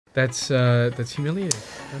That's humiliating.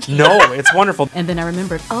 No, it's wonderful. And then I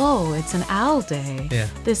remembered, oh, it's an owl day. Yeah.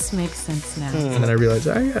 This makes sense now. And then I realized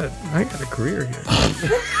I got a career here.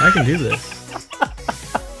 I can do this.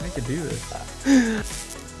 I can do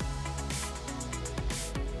this.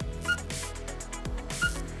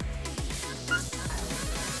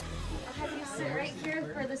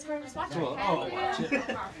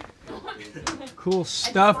 Cool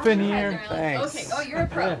stuff in here. Thanks. Okay. Oh, you're a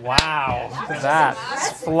pro. Wow.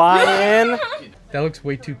 That's flying. That looks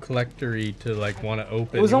way too collector-y to like want to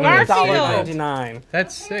open. It was only $1.99.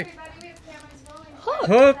 That's sick.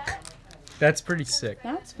 Hook. That's pretty sick.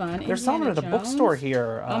 That's fun. They're selling it at a bookstore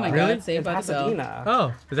here. Oh my Really? God, Saved in by the Bell. Pasadena.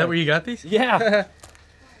 Oh, is that where you got these? Yeah.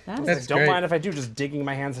 That's Don't great. mind if I do, just digging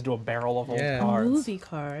my hands into a barrel of old cards. Movie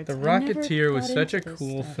cards. The I never Rocketeer was got such a into this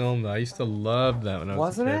cool stuff. film, though. I used to love that when I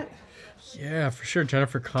was a Wasn't kid. it? Yeah, for sure.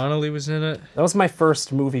 Jennifer Connelly was in it. That was my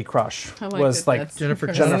first movie crush. I like Was that like that's Jennifer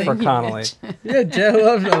the Connelly. first thing you Connelly. mentioned.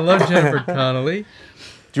 Yeah, I love Jennifer Connelly.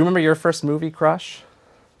 Do you remember your first movie crush?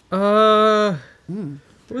 What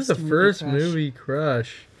was the movie first crush. movie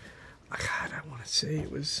crush? God, I want to say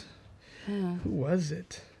it was. Yeah. Who was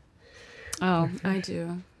it? Oh, I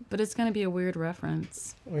do. But it's going to be a weird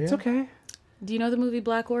reference. Oh, yeah? It's okay. Do you know the movie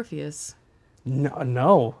Black Orpheus?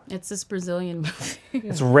 No. It's this Brazilian movie.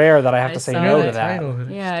 It's rare that I have I to say saw no it. to that. Title of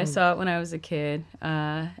it. Yeah, I saw it when I was a kid.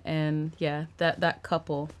 And yeah, that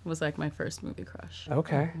couple was like my first movie crush.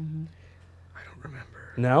 Okay. I don't remember.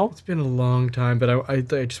 No? It's been a long time, but I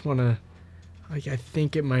just want to. I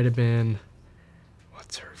think it might have been.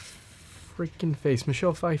 What's her freaking face?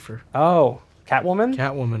 Michelle Pfeiffer. Oh, Catwoman?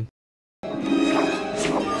 Catwoman.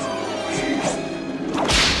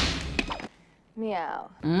 Meow.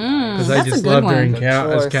 Because I That's a just good loved her one. in Good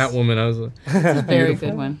as choice. Catwoman. I was like, Very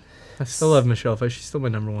good one. I still love Michelle Pfeiffer. She's still my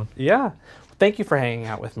number one. Yeah. Thank you for hanging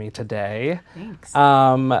out with me today. Thanks.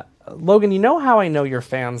 Logan, you know how I know your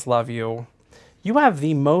fans love you? You have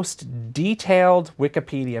the most detailed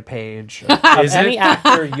Wikipedia page of Is any it?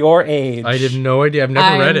 actor your age. I had no idea. I've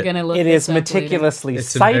never read it. Gonna look It this is up later. meticulously It's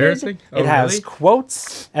cited. embarrassing? Oh, It has really?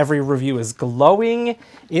 quotes. Every review is glowing.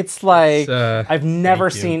 It's like I've never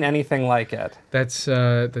thank you. seen anything like it. That's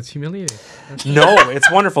humiliating. No, it's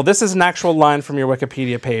wonderful. This is an actual line from your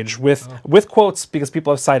Wikipedia page with quotes because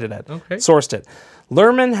people have cited it, Okay. sourced it.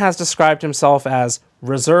 Lerman has described himself as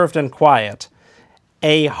reserved and quiet,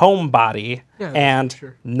 a homebody, Yeah, and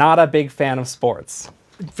sure. not a big fan of sports.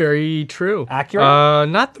 Very true. Accurate?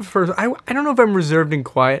 Not the first. I don't know if I'm reserved and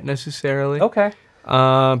quiet necessarily. Okay.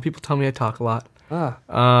 People tell me I talk a lot.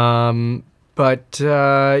 But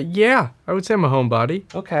yeah, I would say I'm a homebody.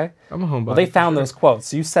 Okay. I'm a homebody. Well, they found those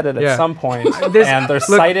quotes. You said it at Yeah. some point, This- and they look,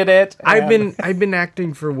 cited it. I've and- been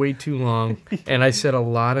acting for way too long, and I said a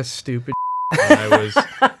lot of stupid when I was,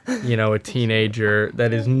 a teenager.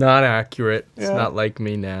 That is not accurate. It's Yeah. not like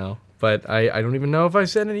me now. But I don't even know if I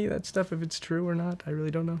said any of that stuff, if it's true or not. I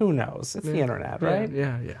really don't know. Who knows? It's the internet, right?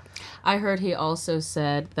 Yeah. I heard he also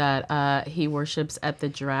said that he worships at the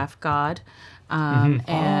giraffe god. And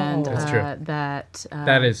That's true. that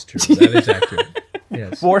That is true. That is accurate.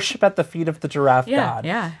 Yes. Worship at the feet of the giraffe god.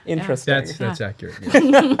 yeah. Interesting. That's accurate. Yeah.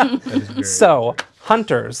 That is very So,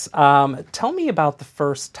 Hunters, tell me about the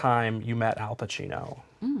first time you met Al Pacino.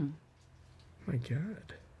 my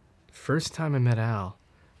God. First time I met Al.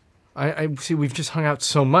 I see we've just hung out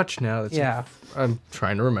so much now. That's Yeah. I'm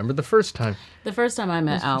trying to remember the first time. The first time I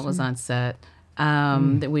met Al was on set.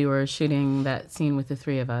 That we were shooting that scene with the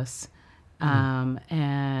three of us.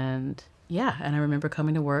 And I remember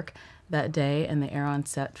coming to work that day and the air on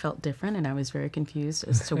set felt different and I was very confused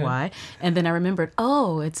as to why. And then I remembered,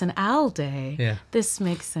 oh, it's an Al day. Yeah. This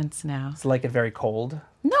makes sense now. It's like it very cold.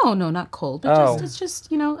 No, not cold, but Oh. it's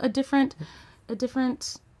just, a different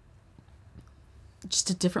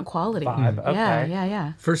quality. Vibe, okay.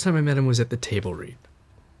 Yeah. First time I met him was at the table read.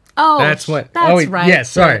 Oh, That's what. That's right. Yeah,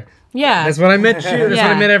 sorry. Yeah. That's when I met you. That's when I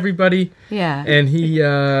Yeah. met everybody. Yeah. And he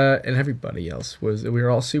and everybody else was. We were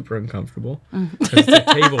all super uncomfortable. 'Cause it's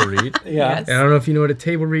a table read. Yeah. Yes. And I don't know if you know what a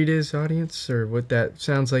table read is, audience, or what that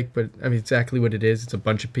sounds like, but I mean exactly what it is. It's a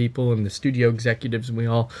bunch of people and the studio executives, and we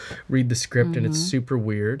all read the script, and it's super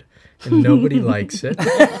weird, and nobody likes it.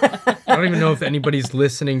 I don't even know if anybody's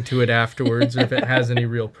listening to it afterwards, or if it has any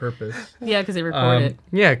real purpose. Yeah, because they record it.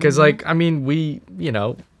 Yeah, because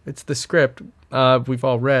it's the script we've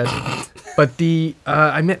all read, but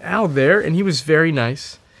I met Al there, and he was very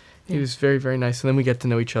nice. He was very, very nice, and then we get to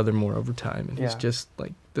know each other more over time, and he's Yeah. just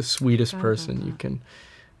like the sweetest person you can.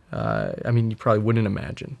 You probably wouldn't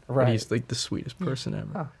imagine, but Right. he's like the sweetest person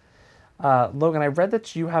ever. Logan, I read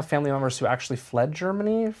that you have family members who actually fled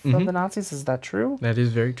Germany from the Nazis. Is that true? That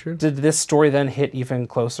is very true. Did this story then hit even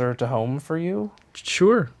closer to home for you?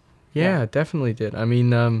 Sure. Yeah, it definitely did. I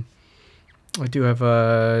mean, I do have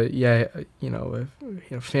a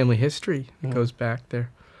family history that goes back there.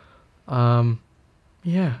 I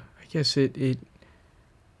guess it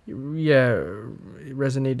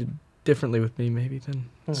resonated differently with me maybe than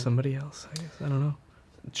somebody else. I guess I don't know.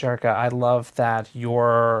 Jerica, I love that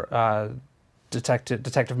your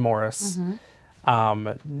Detective Morris.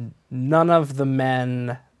 None of the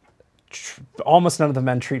men. Almost none of the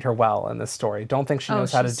men treat her well in this story. Don't think she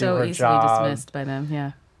knows how to do her easily job. dismissed by them.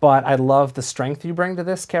 Yeah. But I love the strength you bring to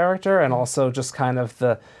this character, and also just kind of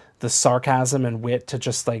the sarcasm and wit to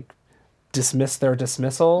just like dismiss their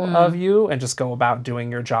dismissal of you and just go about doing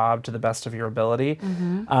your job to the best of your ability.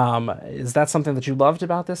 Is that something that you loved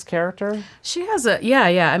about this character? She has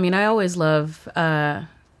I mean, I always love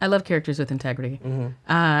characters with integrity,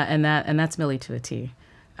 and that's Millie to a T.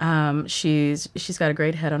 She's got a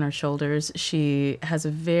great head on her shoulders. She has a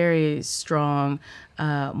very strong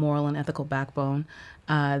moral and ethical backbone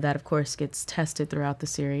that, of course, gets tested throughout the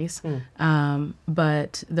series.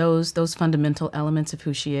 But those fundamental elements of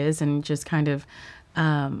who she is, and just kind of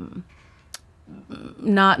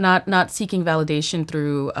not seeking validation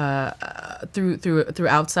through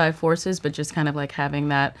outside forces, but just kind of like having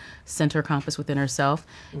that center compass within herself,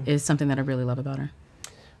 is something that I really love about her.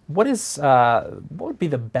 What would be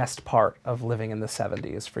the best part of living in the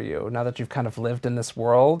 70s for you, now that you've kind of lived in this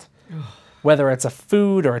world? Whether it's a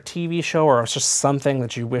food or a TV show or it's just something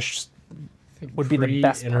that you wish would be the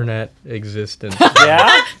best part. Internet existence.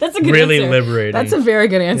 Yeah? That's a good really answer. liberating. That's a very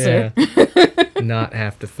good answer. Yeah. Not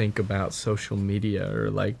have to think about social media or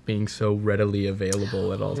like being so readily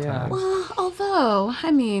available at all times. Well, although, I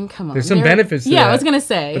mean, come on. There's some benefits to that. I was going to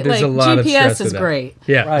say, but there's like, a lot of stress GPS is to that. great.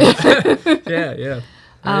 Yeah. Right. Yeah.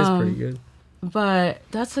 That is pretty good. But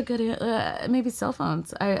that's a good, maybe cell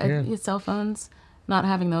phones. I cell phones, not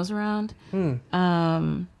having those around.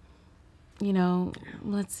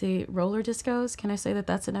 Let's see, roller discos. Can I say that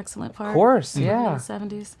that's an excellent part? Of course, In yeah. the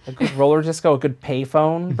 70s. A good roller disco, a good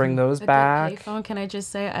payphone, bring those back. Good payphone. Can I just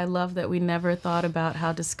say, I love that we never thought about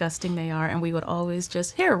how disgusting they are, and we would always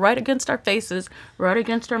just, right against our faces, right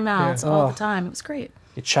against our mouths all the time. It was great.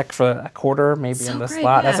 You check for a quarter, maybe So in the great,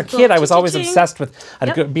 slot. yeah. As a kid, I was always Ching-ching-ching. obsessed with,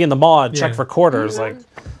 I'd be in the mall and check for quarters. Like,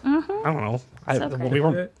 I don't know. great. We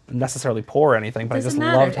weren't necessarily poor or anything, but I just Doesn't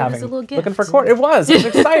matter. loved It was having, a little looking gift. for quarters. It was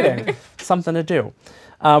exciting. Something to do.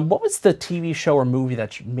 What was the TV show or movie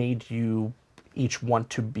that made you each want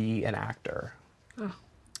to be an actor?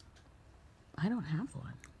 I don't have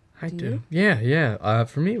one. I do. Yeah.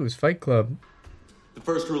 For me, it was Fight Club. The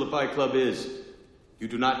first rule of Fight Club is you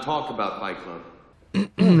do not talk about Fight Club.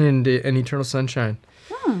 and Eternal Sunshine.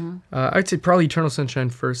 I'd say probably Eternal Sunshine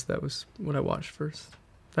first. That was what I watched first.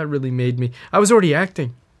 That really made me. I was already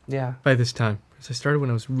acting by this time, because I started when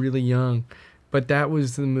I was really young. But that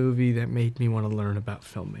was the movie that made me want to learn about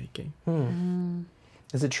filmmaking.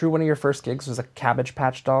 Is it true one of your first gigs was a Cabbage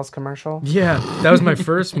Patch Dolls commercial? Yeah, that was my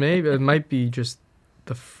first. Maybe it might be just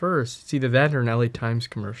the first. It's either that or an LA Times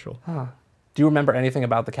commercial. Do you remember anything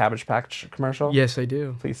about the Cabbage Patch commercial? Yes, I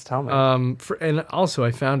do. Please tell me. And also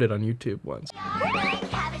I found it on YouTube once. Cabbage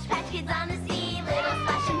Patch Kids on the sea, little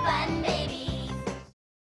splash and fun babies.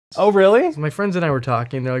 Oh, really? My friends and I were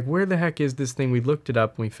talking. They're like, "Where the heck is this thing?" We looked it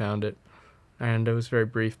up and we found it. And it was very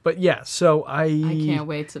brief. But yeah, so I can't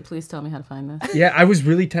wait to, please tell me how to find this. Yeah, I was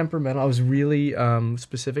really temperamental. I was really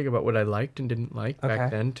specific about what I liked and didn't like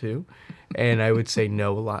back then, too. And I would say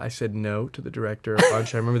no a lot. I said no to the director a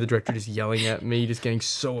bunch. I remember the director just yelling at me, just getting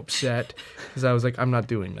so upset. Because I was like, I'm not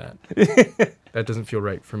doing that. That doesn't feel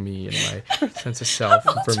right for me and my sense of self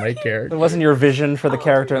and for my character. It wasn't your vision for the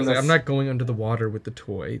character. I was like, I'm not going under the water with the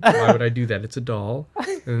toy. Why would I do that? It's a doll.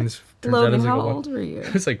 And this turns out I Logan, was like, how old were you?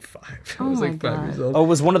 I was like 5. I was my like 5 years God. old. Oh, it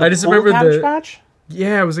was one of the I just cool remember Cabbage Patch?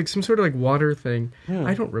 Yeah, it was like some sort of like water thing.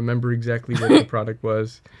 I don't remember exactly what the product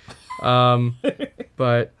was.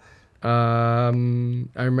 But I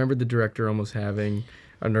remember the director almost having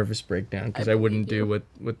a nervous breakdown because I wouldn't do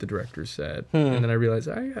what the director said. And then I realized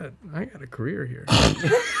I got a career here.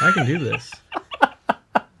 I can do this.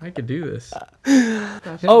 I could do this.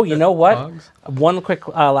 Oh, you know what? Dogs. One quick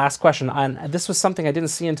last question. This was something I didn't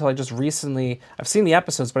see until I just recently. I've seen the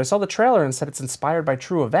episodes, but I saw the trailer and said it's inspired by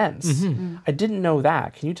true events. I didn't know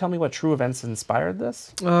that. Can you tell me what true events inspired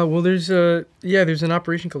this? Well, there's an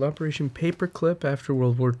operation called Operation Paperclip after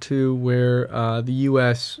World War II, where the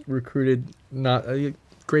U.S. recruited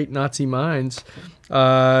great Nazi minds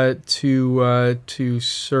to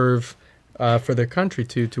serve for their country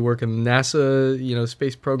to work in the NASA,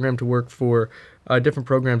 space program, to work for different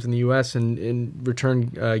programs in the U.S. and in return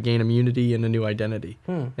gain immunity and a new identity.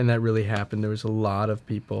 And that really happened. There was a lot of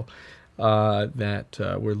people that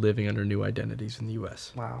were living under new identities in the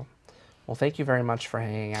U.S. Wow. Well, thank you very much for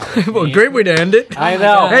hanging out with Well, me. great way to end it. I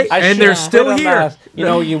know. Hey, and they're still here.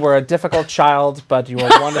 You were a difficult child, but you were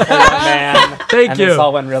a wonderful young man. Thank you. This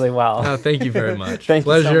all went really well. Oh, thank you very much.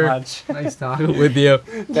 Pleasure. You so much. Nice talking with you.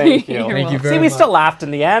 Thank you. Thank you very See, we much. still laughed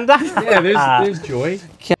in the end. Yeah, there's joy.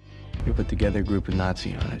 We put together a group of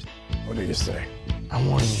Nazi hunters. What do you say? I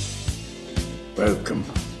warn you. Welcome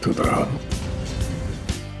to the hunt.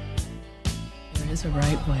 There is a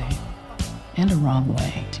right way and a wrong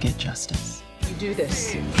way to get justice. You do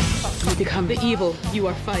this, you become the evil you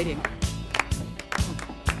are fighting.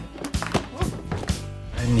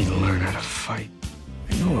 I need to learn how to fight.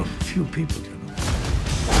 I know a few people, you know.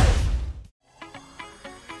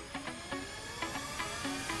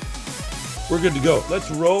 We're good to go.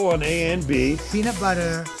 Let's roll on A and B. Peanut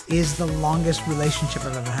butter is the longest relationship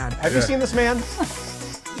I've ever had. Have you seen this man?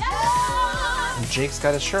 Jake's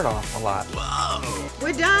got his shirt off a lot.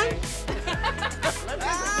 We're done.